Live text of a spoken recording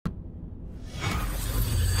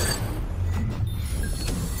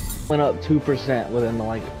went up 2% within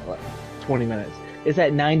like 20 minutes. It's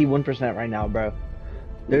at 91% right now, bro.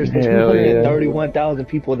 There's 231,000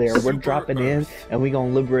 people there. We're dropping in, and we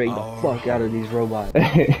gonna liberate the fuck out of these robots.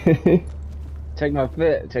 Take my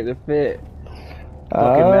fit. Take the fit.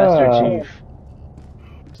 Fucking Master Chief.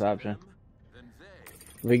 This option.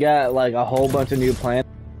 We got like a whole bunch of new plans.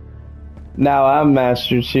 Now I'm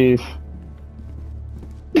Master Chief.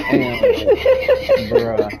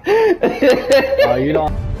 Bruh. Oh, you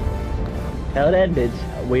don't. Tell that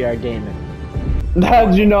bitch we are gaming.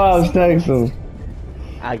 How'd you know I was texting?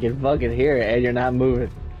 I can fucking hear it, and you're not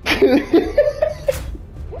moving.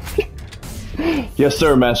 Yes,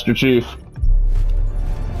 sir, Master Chief.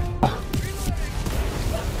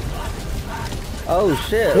 Oh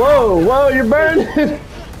shit! Whoa, whoa, you're burning!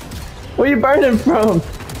 Where you burning from?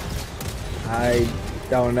 I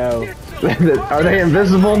don't know. Are they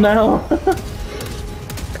invisible now?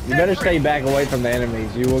 You better stay back away from the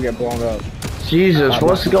enemies. You will get blown up. Jesus,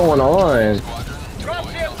 what's going on?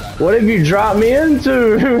 What have you dropped me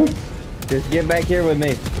into? Just get back here with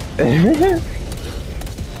me.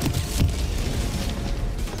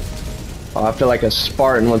 Oh, I feel like a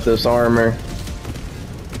Spartan with this armor.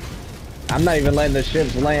 I'm not even letting the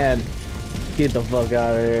ships land. Get the fuck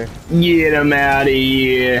out of here. Get him out of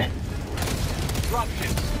here.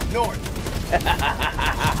 Dropships north.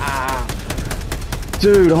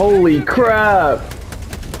 Dude, holy crap.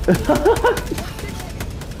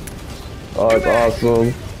 Oh, it's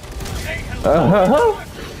awesome.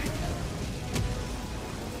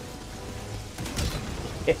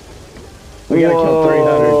 We gotta kill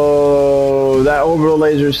 300. Whoa, that orbital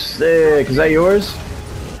laser's sick. Is that yours?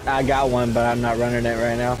 I got one, but I'm not running it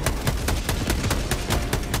right now.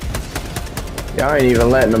 Y'all ain't even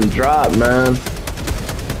letting them drop, man.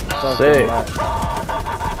 Sick.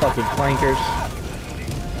 Fucking clankers.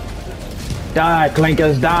 Die,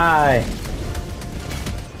 clinkers, die.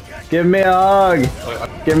 Give me a hug.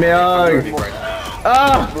 Give me a hug.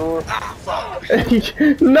 Ah!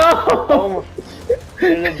 No!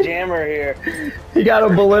 There's a jammer here. He got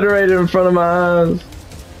obliterated in front of my eyes.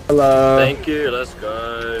 Hello. Thank you, let's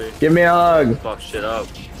go. Give me a hug. Fuck shit up.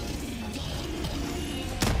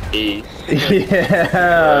 E.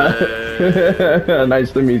 Yeah.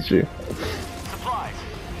 Nice to meet you.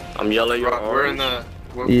 I'm yellow, you're We're in the.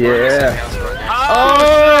 We're Yeah. in the house right now.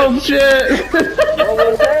 Oh shit! What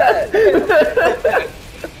was that?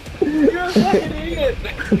 You're a fucking idiot.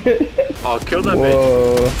 Oh, kill that bitch.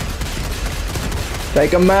 Whoa.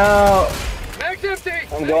 Take him out. Mag's empty.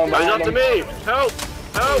 I'm going He's behind up to him. me. Help!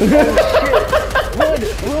 Help!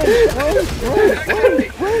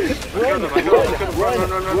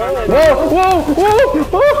 Whoa, whoa, whoa,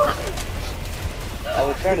 whoa! I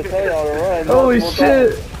was trying to tell y'all to run. Holy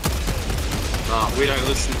shit! Nah, we don't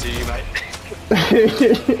listen to you, mate.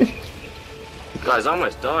 Guys, I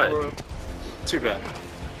almost died. Too bad.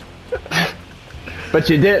 But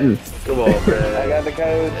you didn't. Come on, I man. got the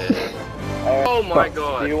code. Oh my Do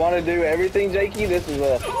god. you want to do everything, Jakey? This is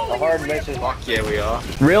a hard mission. Fuck yeah, we are.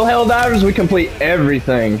 Real Helldivers, we complete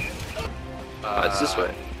everything. It's this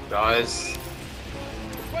way. Guys.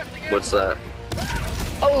 What's that?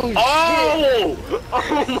 Oh, shit! Oh!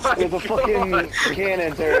 Oh my There's a fucking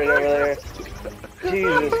cannon turret over there.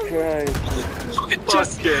 Jesus Christ.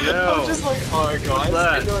 Fucking hell. I'm just like, oh guys.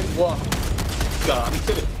 that? And they're like, what? Gone.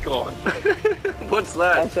 Gone. What's I'm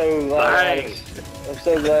that? so glad. Bang! I'm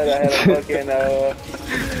so glad I had a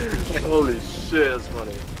fucking Holy shit, that's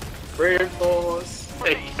funny. Reinforce.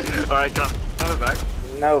 Hey. Alright, come back.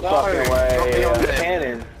 no fucking drop me way. on there.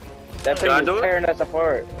 Cannon. That thing Can I is do it? tearing us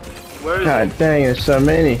apart. Where is God dang, there's so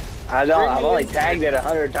many. I've only tagged it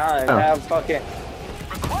 100 times. Oh. Have fucking.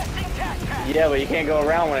 Yeah, but you can't go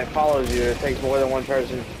around when it follows you. It takes more than one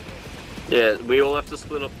person. it? Yeah, we all have to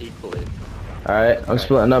split up equally. Alright, I'm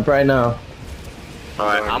splitting up right now.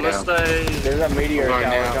 Alright, Going I'm gonna down. stay. There's a meteor Going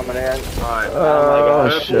shower down. coming in. Alright. Oh,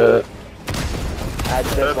 Purple. shit. I'd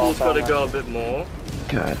zip Purple's off gotta on go a bit more.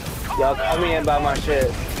 God. Y'all come in by my shit.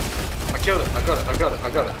 I killed it. I got it. I got it. I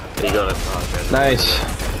got it. You got it. Oh, okay. Nice.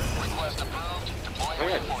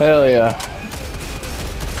 Okay. Hell yeah.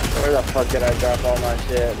 Where the fuck did I drop all my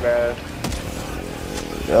shit, bro?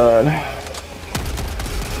 God.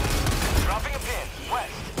 Dropping a pin,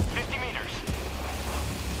 west, 50 meters.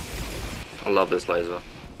 I love this laser.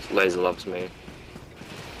 This laser loves me.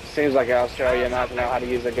 Seems like Australia not to know how to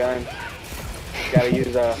use a gun. Gotta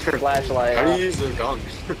use a flashlight. How do you use a gun?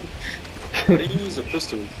 How do you use a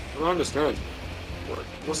pistol? I don't understand.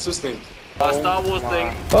 What's this thing? Star Wars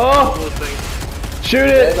thing. Star Oh! Wars thing. Shoot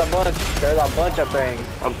There's it! a bunch. There's a bunch of things.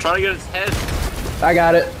 I'm trying to get its head. I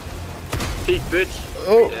got it. Peek, bitch.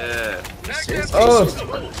 Oh, Yeah.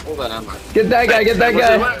 oh, All that ammo. get that guy, get that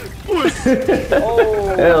guy.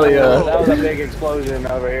 Oh, Hell yeah. that was a big explosion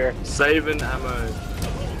over here. Saving ammo.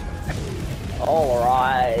 All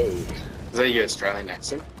right. Is that your Australian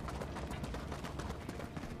accent?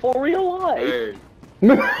 For real life. Hey.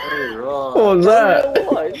 What Hey, right. was that? For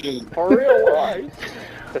real life. For real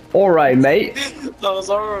life. Alright, mate. That was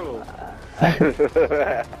horrible.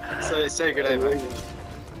 Say good day, mate.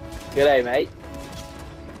 G'day, mate.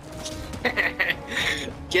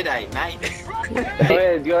 G'day,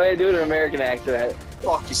 mate. Go ahead, do an American accent.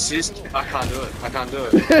 Fuck your sister. I can't do it. I can't do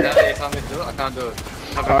it. Now that you tell me to do it, I can't do it.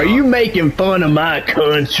 Are you making fun of my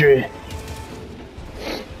country?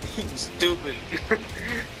 stupid?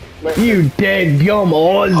 You dead gum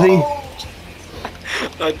Aussie.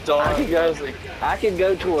 I died. I could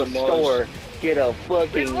go to a store, get a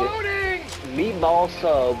fucking meatball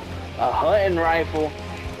sub, a hunting rifle,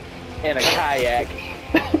 and a kayak.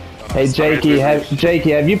 Hey Jakey,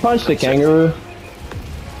 have you punched a kangaroo?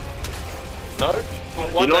 No?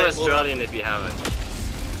 You're not Australian if you haven't.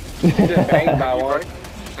 Just banged by one.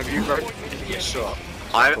 Have you broken? Yeah, sure.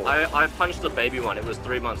 I punched the baby one. It was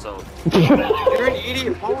 3 months old. You're an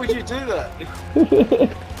idiot. Why would you do that?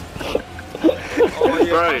 Oh, yeah,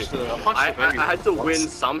 Bro, punched the baby I had to once. win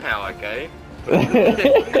somehow, okay?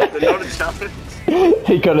 They're not a challenge.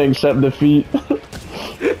 He couldn't accept defeat.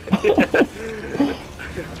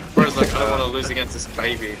 Bro's like, I don't want to lose against this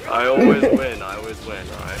baby. I always win,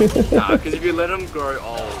 alright? Nah, because if you let them grow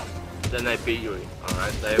old, then they beat you,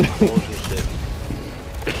 alright? They have claws and shit.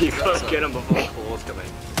 You gotta get them before claws come in.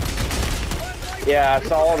 Yeah, I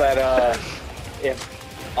saw that,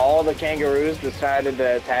 if all the kangaroos decided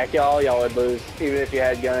to attack y'all, y'all would lose, even if you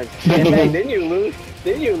had guns. And hey, didn't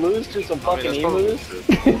you lose to some fucking emus?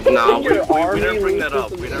 Nah, we Your don't army bring lose that to up.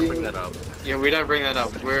 some We don't bring that up. Yeah, we don't bring that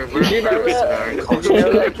up. We're Did you know that? Did you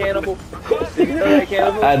know that, Cannibal? Did you know that,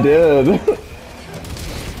 Cannibal? I did.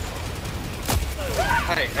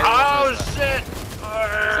 Hey, Oh shit!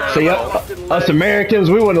 See, us Americans,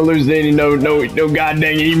 we wouldn't lose to any no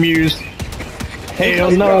goddamn emus.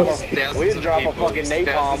 Hell no. We'd drop a fucking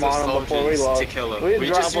napalm on them before we lost. To kill them. We'd We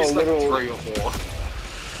drop just a used like little 3 or 4.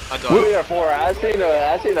 I died. 3 or 4. I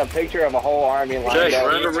seen a picture of a whole army lined Jake, up.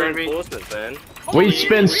 random reinforcements, man. We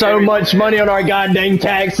spend so much money on our goddamn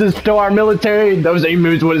taxes to our military, those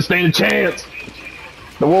emus wouldn't stand a chance.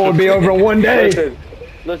 The war would be over in one day.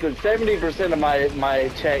 Listen, 70% of my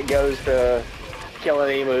check goes to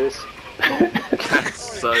killing emus.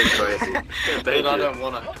 That's so crazy. But Thank I you. don't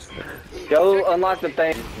want to. Go unlock the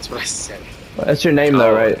thing. That's what I said. That's your name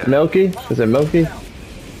though, Oh, right? okay. Milky? Is it Milky?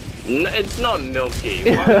 It's not Milky.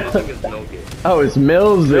 Why do you think it's Milky? Oh, it's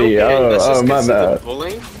Millsy. That's just Oh, my considered bad.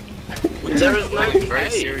 bullying. There is no Very pay.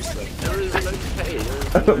 seriously. There is no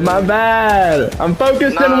pay. My bad. I'm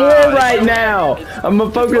focused in Nah, war right now. I'm a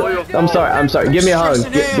focus. I'm sorry. Give me a hug.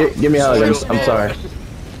 Give me a hug. I'm sorry.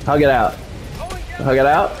 Hug it out. Hug it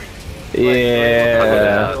out.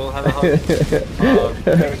 Yeah. We'll have a hug.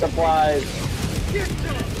 There's supplies.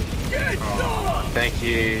 Thank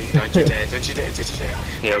you. Don't you dare. Don't you dare. Don't you dare.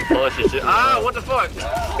 Yeah, polish your shit. Ah, what the fuck?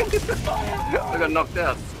 I got knocked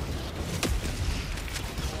out.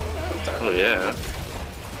 Oh yeah.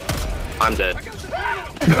 I'm dead.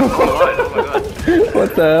 Oh my god.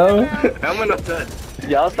 What the hell? How am I not dead?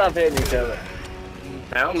 Y'all stop hitting each other.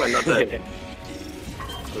 How am I not dead?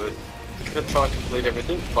 Good. Gonna try to complete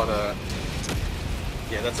everything, but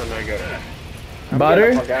yeah, that's a no-go.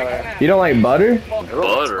 Butter? Fuck out of here. You don't like butter?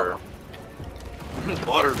 Butter.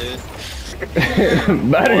 Water, dude.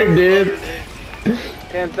 Butter, dude.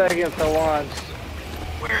 10 seconds to launch.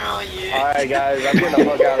 Where are you? Alright guys, I'm getting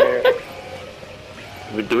the fuck out of here.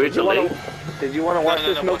 We do it to leave? Did you want to watch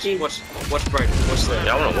this, Milky? Watch break. Watch that.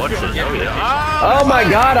 Yeah, I wanna watch it. Oh yeah. Ah! Oh my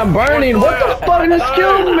god, I'm burning. What the fuck just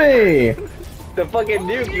killed me? The fucking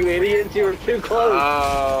nuke, you idiots. You were too close.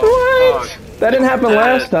 Oh, What? fuck. That didn't happen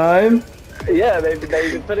last time. Yeah, they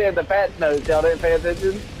put it in the patch notes. Y'all didn't pay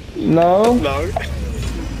attention? No. No.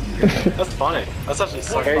 That's funny. That's actually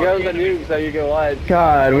so Here funny. goes the nuke so you can watch.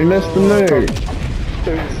 God, we missed the nuke.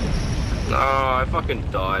 No, I fucking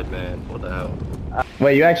died, man. What the hell?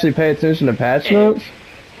 Wait, you actually pay attention to patch notes?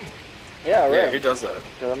 Yeah, Yeah, right. who does that?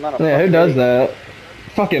 I'm not a Yeah, who fucking does idiot.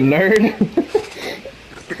 that? Fucking nerd.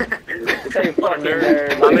 Say fucking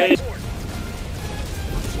nerd. I mean,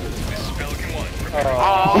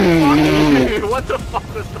 Oh, oh, fuck. What the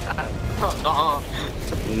fuck was that? Uh-uh.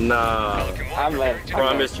 Nah. I'm a,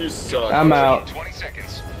 Promise you suck. I'm out.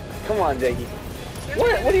 come on, Jakey.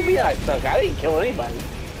 What do you mean I suck? I didn't kill anybody.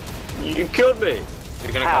 You killed me.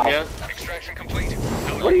 You're gonna How? come here?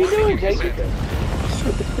 What are you doing, Jakey?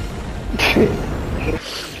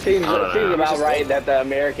 Seems about right that the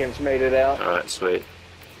Americans made it out. Alright, sweet.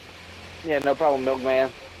 Yeah, no problem,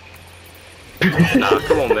 Milkman. Nah,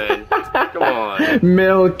 come on, man. Come on.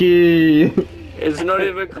 Milky. It's not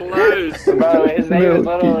even close. Bro, his name is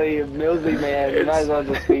Milky. literally Milky Man. You might as well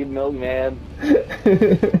just be Milkman.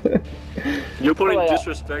 You're putting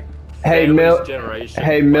disrespect. Hey, Generation.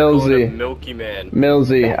 Hey, by calling Millsy. him Milky Man.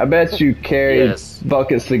 Millsy, I bet you carry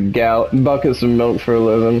buckets of milk for a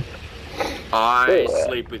living. I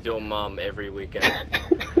sleep with your mum every weekend.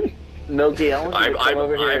 Milky, I want you to come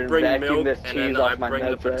over here I and bring vacuum milk this and cheese then off I my bring the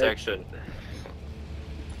nuts, right? protection.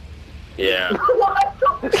 Yeah.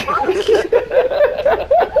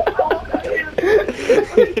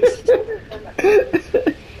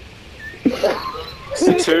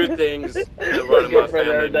 Two things that run in my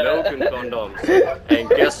family: milk and condoms. And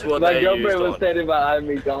guess what My they used girlfriend was on? standing behind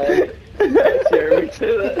me going, hear me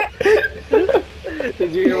to that.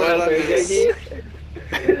 Did you hear what I said, Jakey?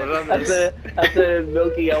 I said,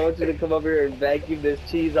 Milky, I want you to come over here and vacuum this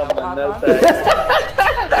cheese off my nutsack.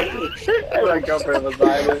 My girlfriend was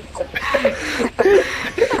silent. Come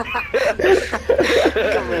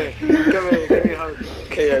here, give me a hug.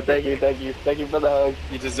 Yeah, thank you for the hug.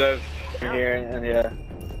 You deserve. Here and yeah.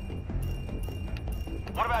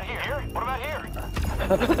 What about here? What about here?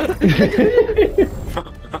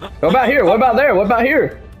 What about here? What about there? What about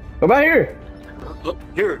here? What about here? Look,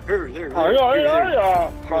 here. Here.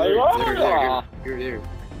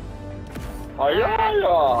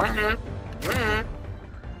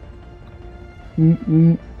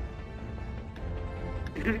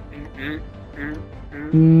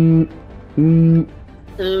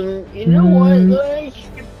 You know what, like,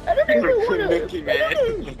 I don't even want to. Milky Man.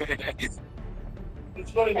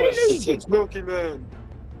 It's funny, man. It's Milky Man.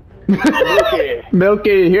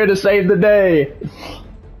 Milky, here to save the day.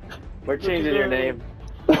 We're changing your name.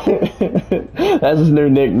 That's his new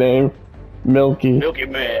nickname. Milky. Milky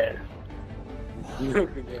Man.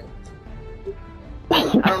 Milky Man.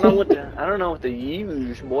 I don't know what to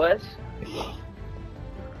use, boys.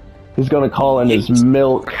 He's gonna call in his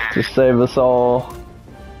milk to save us all.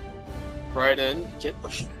 Right in.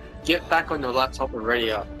 Get back on your laptop and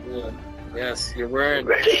ready up. Yeah. Yes, you're wearing.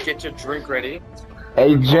 Get your drink ready.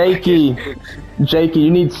 Hey, Jakey. Jakey, you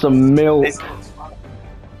need some milk.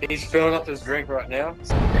 He's filling up his drink right now.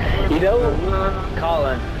 You know,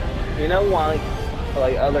 Colin, you know why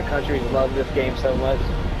like other countries love this game so much?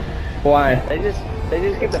 Why? They just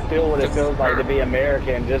get to feel what it feels like to be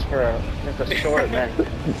American just a short minute.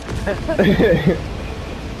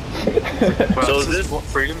 So is this what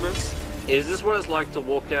freedom is? Is this what it's like to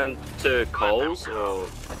walk down to Coles or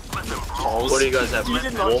Coles? what do you guys have? You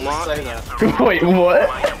did not just Walmart? say that. Wait, what?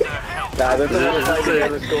 Nah, this Is is what it's like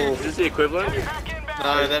to go to this school. the equivalent?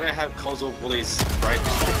 No, they don't have Coles or Woolies, right?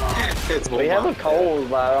 It's We have a Walmart. Kohl's,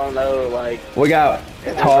 but I don't know, like... We got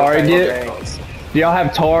Target. Do y'all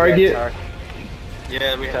have Target?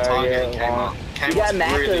 Yeah, we have Target and Kmart. You got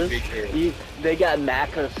Kmart's really big Macca's. here. They got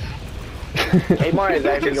Macca's. Kmart is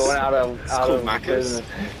actually going out of called Macca's? business.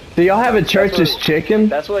 Do y'all have a Church's Chicken?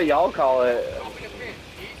 That's what y'all call it.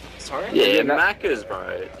 Sorry? Yeah, Ma- Macca's, bro.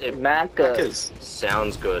 It Macca's. Macca's.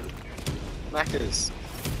 sounds good. Macca's.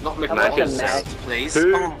 Not like a McMacca's, Mac. please.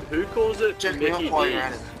 Who Oh, who calls it Jack me Mickey up while you're D's?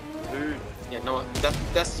 at it. Who? Yeah, no,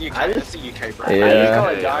 that's UK. I just- That's a UK brand. Yeah. I just call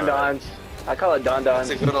it Yeah. Don Don's. I call it Don That's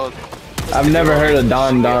a Don's. good old. I've never heard of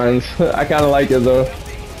Don Don's. I kind of like it though.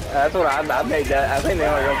 That's what I made that. I think the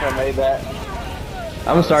only girlfriend made that.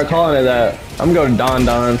 I'm gonna start calling it that. I'm going to Don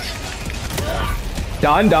Don's.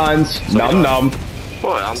 Don Don's. Nom nom.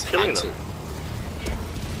 Boy, I'm killing them.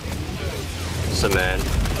 So man,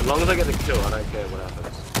 as long as I get the kill, I don't care what happens.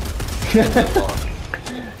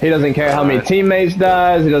 He doesn't care how many teammates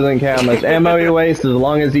dies. He doesn't care how much ammo he wastes as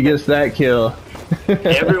long as he gets that kill.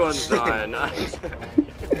 Everyone's dying.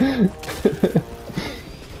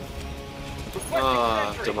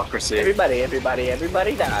 Democracy.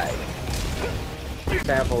 Everybody died.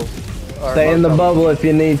 Samples. Or Stay in the most of them. bubble if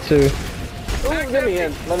you need to. Ooh, let me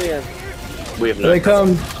in. Let me in. We have Here no. they come.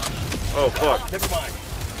 Oh fuck.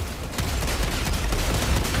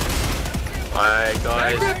 Alright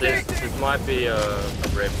guys, this might be a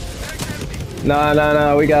rip.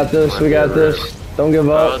 No. We got this. We got this. Don't give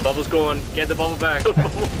The up. bubble's gone. Get the bubble back.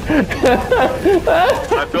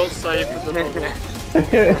 I felt safe with the bubble.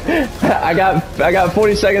 I got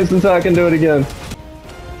 40 seconds until I can do it again.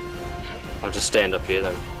 I'll just stand up here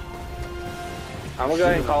then. I'm gonna go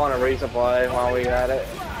ahead and call in a resupply while we got it.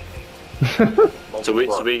 So we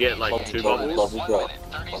get like 2 bubbles.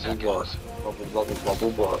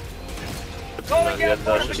 Bubble butt. No, yeah,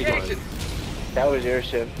 that's just fine. That was your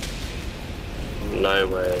ship. No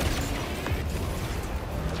way.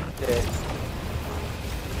 Yeah.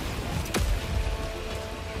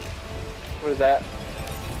 What is that?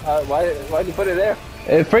 Why'd you put it there?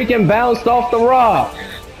 It freaking bounced off the rock.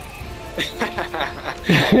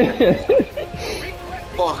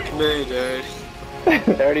 Fuck me, dude.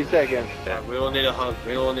 30 seconds. Yeah, we all need a hug.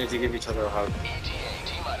 We all need to give each other a hug. ETA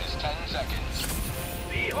T-minus 10 seconds.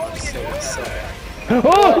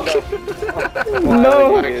 Oh! Why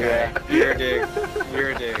No! would you do that? You're a dick.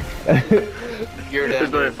 You're a dick. You're down.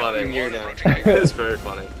 It's very funny. You're down. It's very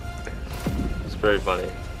funny. It's very funny.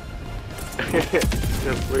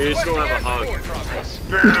 We just gonna have a hug.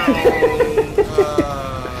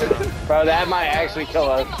 Bro, that might actually kill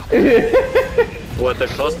us. What, the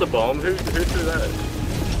cluster bomb? Who threw that?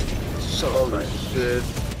 So Shit.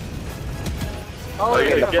 Oh,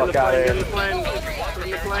 Okay, get the fuck out of get in here. the plane. Get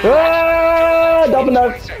in the plane. Ah! Double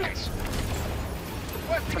knock. Seconds.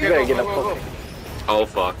 You better get up. Oh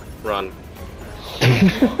fuck. Run. Did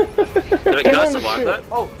it guys survive that?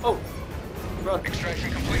 Oh.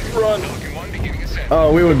 Extraction complete. Run. Pelican 1 beginning ascent.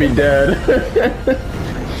 Oh, we would be dead.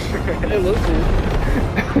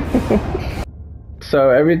 So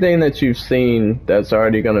everything that you've seen that's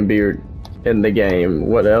already gonna be in the game,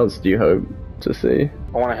 what else do you hope to see?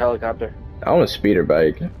 I want a helicopter. I want a speeder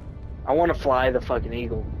bike. I want to fly the fucking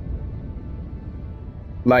Eagle.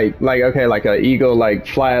 Like okay, like a eagle, like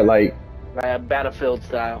fly it like. Like Battlefield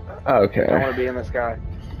style. Okay. I want to be in the sky.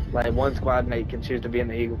 Like one squad mate can choose to be in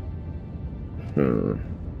the Eagle.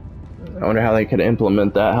 I wonder how they could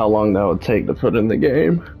implement that. How long that would take to put in the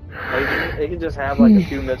game. Like, they could just have like a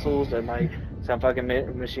few missiles and like some fucking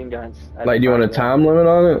machine guns. Like, do you want a time limit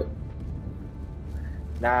on it?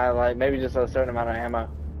 Nah, like maybe just a certain amount of ammo.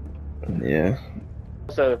 Yeah.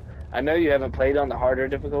 So I know you haven't played on the harder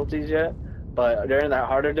difficulties yet, but during the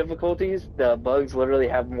harder difficulties, the bugs literally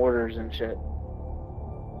have mortars and shit.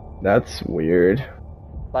 That's weird.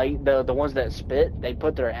 Like the ones that spit, they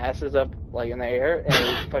put their asses up like in the air and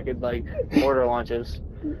they fucking like mortar launches.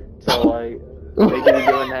 So like they could be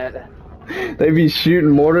doing that They be shooting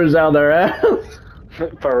mortars out their ass.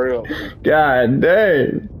 for real. God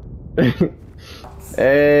dang.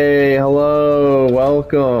 Hey, hello,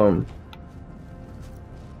 welcome.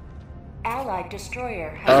 Allied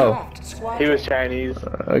destroyer has Oh. left squadron. He was Chinese.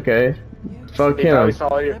 Okay. Fuck He probably him.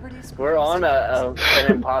 saw you. We're on an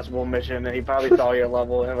impossible mission, and he probably saw your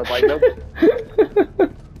level and was like,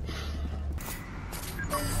 nope.